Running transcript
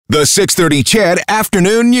The 6:30 CHED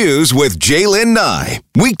Afternoon News with Jaylen Nye.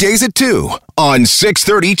 Weekdays at 2 on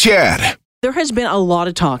 6:30 CHED. There has been a lot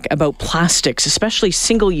of talk about plastics, especially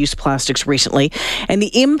single-use plastics recently, and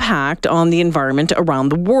the impact on the environment around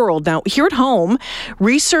the world. Now, here at home,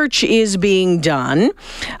 research is being done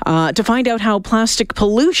to find out how plastic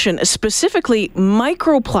pollution, specifically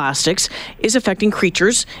microplastics, is affecting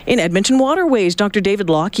creatures in Edmonton waterways. Dr. David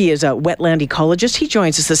Lockie is a wetland ecologist. He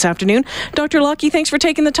joins us this afternoon. Dr. Lockie, thanks for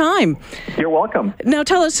taking the time. You're welcome. Now,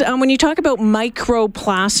 tell us, when you talk about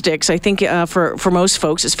microplastics, I think for most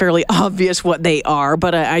folks it's fairly obvious what they are,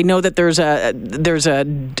 but I know that there's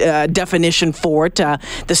a definition for it,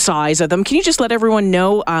 the size of them. Can you just let everyone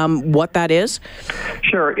know what that is?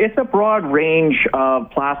 Sure. It's a broad range of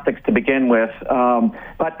plastics to begin with,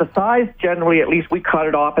 but the size generally, at least we cut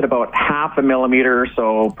it off at about 0.5 millimeter,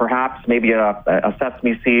 so perhaps maybe a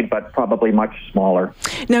sesame seed, but probably much smaller.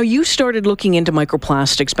 Now, you started looking into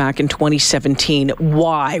microplastics back in 2017.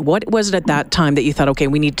 Why? What was it at that time that you thought, okay,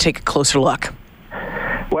 we need to take a closer look?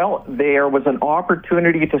 Well, there was an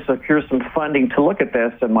opportunity to secure some funding to look at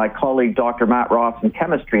this, and my colleague, Dr. Matt Ross in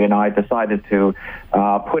chemistry, and I decided to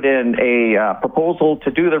put in a proposal to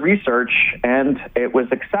do the research, and it was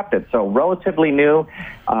accepted. So relatively new,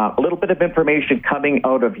 a little bit of information coming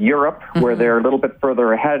out of Europe, where they're a little bit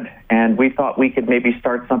further ahead, and we thought we could maybe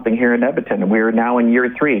start something here in Edmonton, and we are now in year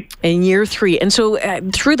 3. In year 3. And so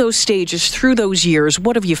through those stages, through those years,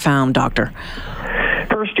 what have you found, Doctor?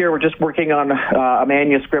 First year, we're just working on a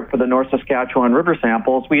manuscript for the North Saskatchewan River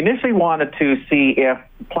samples. We initially wanted to see if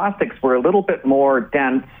plastics were a little bit more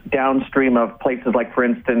dense downstream of places like, for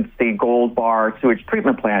instance, the Gold Bar sewage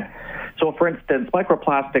treatment plant. So, for instance,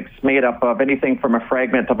 microplastics made up of anything from a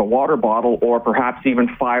fragment of a water bottle or perhaps even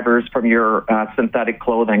fibers from your synthetic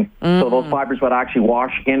clothing. So those fibers would actually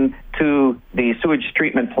wash into the sewage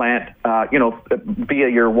treatment plant, via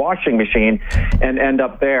your washing machine and end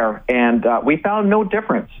up there. And we found no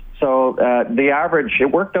difference. So the average,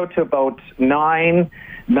 it worked out to about 9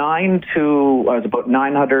 and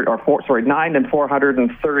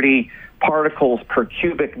 430 particles per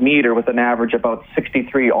cubic meter, with an average about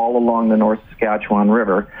 63 all along the North Saskatchewan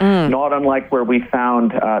River, not unlike where we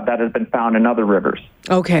found that has been found in other rivers.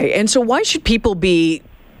 Okay, and so why should people be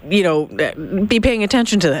paying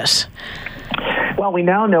attention to this? Well, we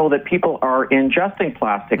now know that people are ingesting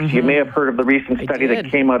plastics. You may have heard of the recent study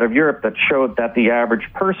that came out of Europe that showed that the average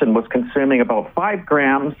person was consuming about 5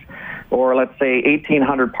 grams, or let's say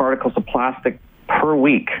 1,800 particles of plastic per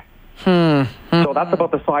week. So that's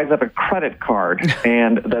about the size of a credit card,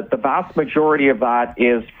 and the vast majority of that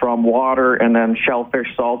is from water and then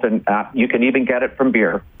shellfish salt, and you can even get it from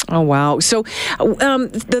beer. Oh, wow. So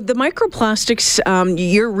the microplastics,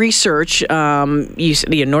 your research, you said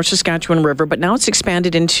the North Saskatchewan River, but now it's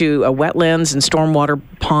expanded into wetlands and stormwater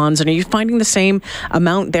ponds, and are you finding the same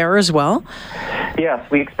amount there as well? Yes,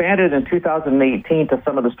 we expanded in 2018 to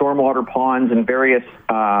some of the stormwater ponds in various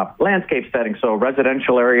landscape settings, so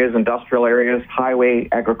residential areas, industrial areas, highway,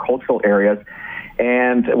 agricultural areas.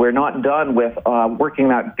 And we're not done with working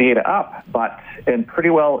that data up, but in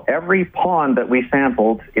pretty well every pond that we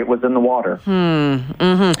sampled, it was in the water.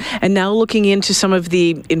 And now looking into some of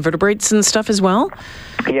the invertebrates and stuff as well?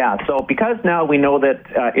 Yeah, so because now we know that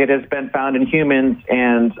it has been found in humans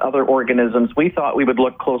and other organisms, we thought we would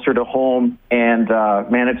look closer to home and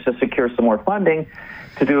manage to secure some more funding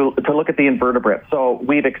to look at the invertebrates. So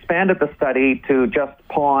we've expanded the study to just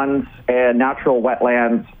ponds and natural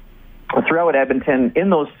wetlands throughout Edmonton in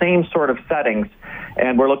those same sort of settings.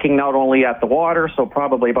 And we're looking not only at the water, so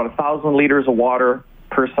probably about 1,000 liters of water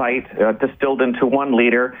per site distilled into 1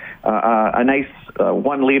 liter, a nice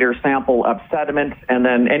 1 liter sample of sediment, and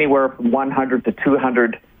then anywhere from 100 to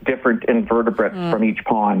 200 different invertebrates from each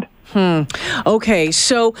pond. Okay,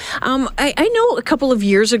 so I know a couple of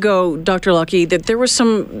years ago, Dr. Lockie, that there were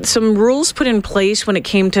some rules put in place when it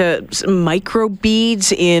came to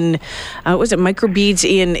microbeads in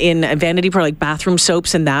vanity part, like bathroom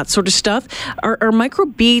soaps and that sort of stuff. Are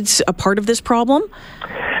microbeads a part of this problem?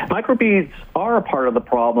 Microbeads are a part of the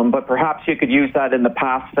problem, but perhaps you could use that in the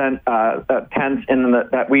past tense in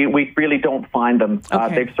that we really don't find them.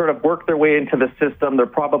 Okay. They've sort of worked their way into the system. They're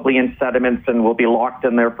probably in sediments and will be locked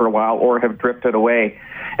in there for a while or have drifted away.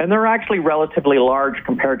 And they're actually relatively large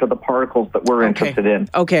compared to the particles that we're interested in.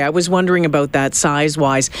 Okay, I was wondering about that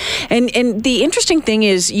size-wise. And the interesting thing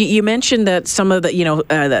is, you mentioned that some of the,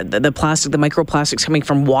 the plastic, the microplastics coming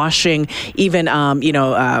from washing, even,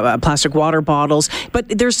 plastic water bottles. But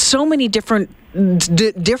there's so many different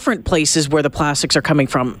places where the plastics are coming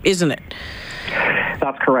from, isn't it?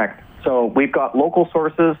 That's correct. So we've got local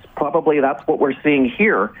sources. Probably that's what we're seeing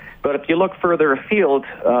here. But if you look further afield,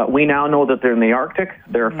 we now know that they're in the Arctic.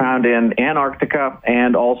 They're found in Antarctica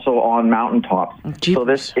and also on mountaintops. So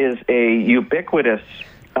this is a ubiquitous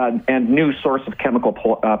and new source of chemical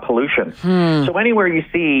pollution. So anywhere you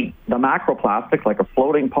see the macroplastic, like a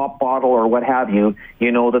floating pop bottle or what have you,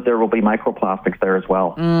 you know that there will be microplastics there as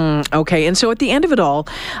well. Okay, and so at the end of it all,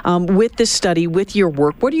 with this study, with your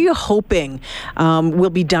work, what are you hoping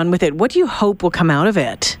will be done with it? What do you hope will come out of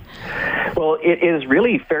it? Well, it is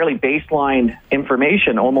really fairly baseline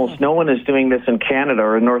information. Almost no one is doing this in Canada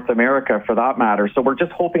or in North America, for that matter. So we're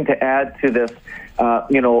just hoping to add to this,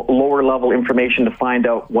 lower level information to find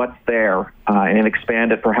out what's there and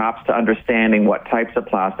expand it perhaps to understanding what types of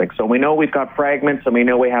plastic. So we know we've got fragments and we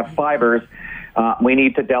know we have fibers. We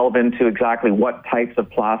need to delve into exactly what types of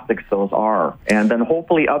plastics those are, and then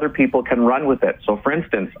hopefully other people can run with it. So, for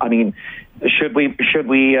instance, I mean, should we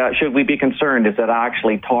be concerned? Is it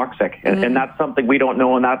actually toxic? And that's something we don't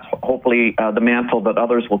know, and that's hopefully the mantle that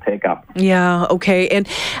others will take up. Yeah. Okay. And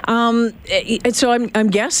so I'm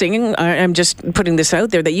guessing, I'm just putting this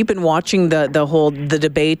out there, that you've been watching the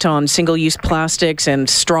debate on single-use plastics and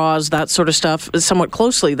straws, that sort of stuff, somewhat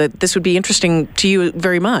closely. That this would be interesting to you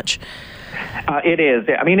very much. It is.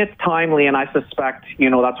 I mean, it's timely, and I suspect,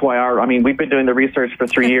 that's why we've been doing the research for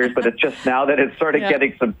 3 years, but it's just now that it's started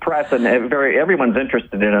getting some press, and everyone's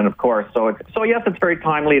interested in it, of course. So yes, it's very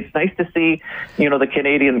timely. It's nice to see, the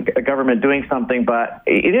Canadian government doing something, but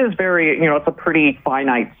it is very, it's a pretty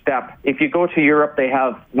finite step. If you go to Europe, they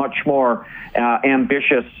have much more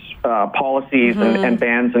ambitious policies and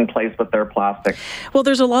bans in place with their plastic. Well,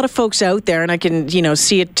 there's a lot of folks out there, and I can,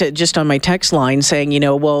 see it just on my text line saying,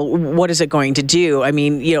 well, what is it going to do? I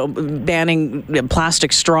mean, banning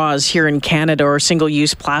plastic straws here in Canada or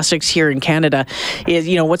single-use plastics here in Canada is,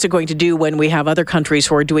 what's it going to do when we have other countries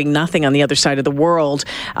who are doing nothing on the other side of the world?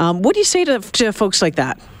 What do you say to folks like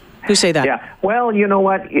that? Who say that? Yeah. Well, you know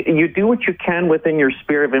what? You do what you can within your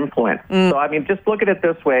sphere of influence. So, just look at it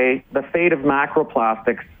this way. The fate of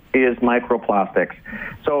macroplastics is microplastics.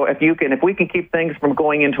 So if we can keep things from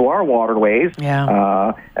going into our waterways,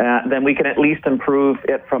 then we can at least improve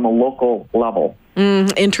it from a local level.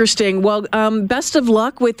 Interesting. Well, best of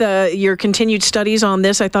luck with your continued studies on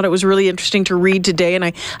this. I thought it was really interesting to read today, and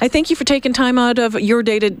I thank you for taking time out of your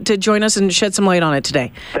day to join us and shed some light on it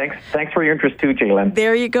today. Thanks for your interest too, Jalen.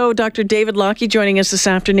 There you go. Dr. David Lockie joining us this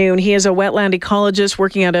afternoon. He is a wetland ecologist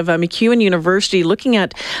working out of MacEwan University, looking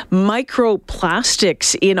at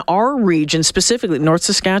microplastics in our region, specifically North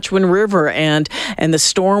Saskatchewan River and the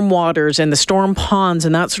storm waters and the storm ponds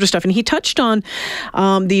and that sort of stuff. And he touched on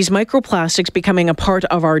these microplastics becoming a part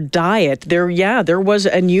of our diet. There was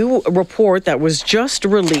a new report that was just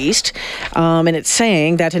released, and it's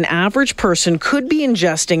saying that an average person could be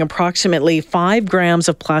ingesting approximately 5 grams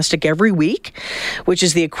of plastic every week, which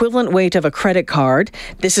is the equivalent weight of a credit card.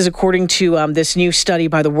 This is according to this new study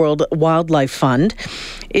by the World Wildlife Fund.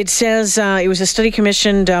 It says it was a study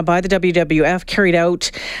commissioned by the WWF, carried out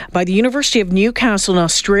by the University of Newcastle in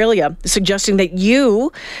Australia, suggesting that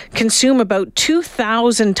you consume about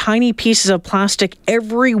 2,000 tiny pieces of plastic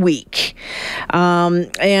every week. And,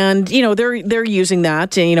 they're using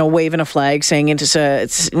that, waving a flag, saying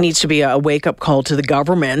it needs to be a wake-up call to the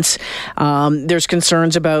governments. There's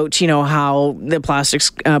concerns about, how the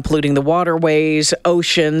plastic's polluting the waterways,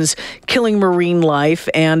 oceans, killing marine life.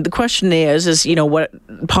 And the question is what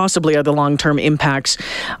possibly are the long-term impacts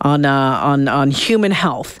on human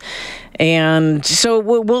health. And so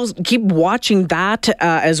we'll keep watching that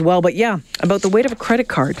as well. But about the weight of a credit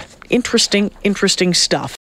card. Interesting stuff.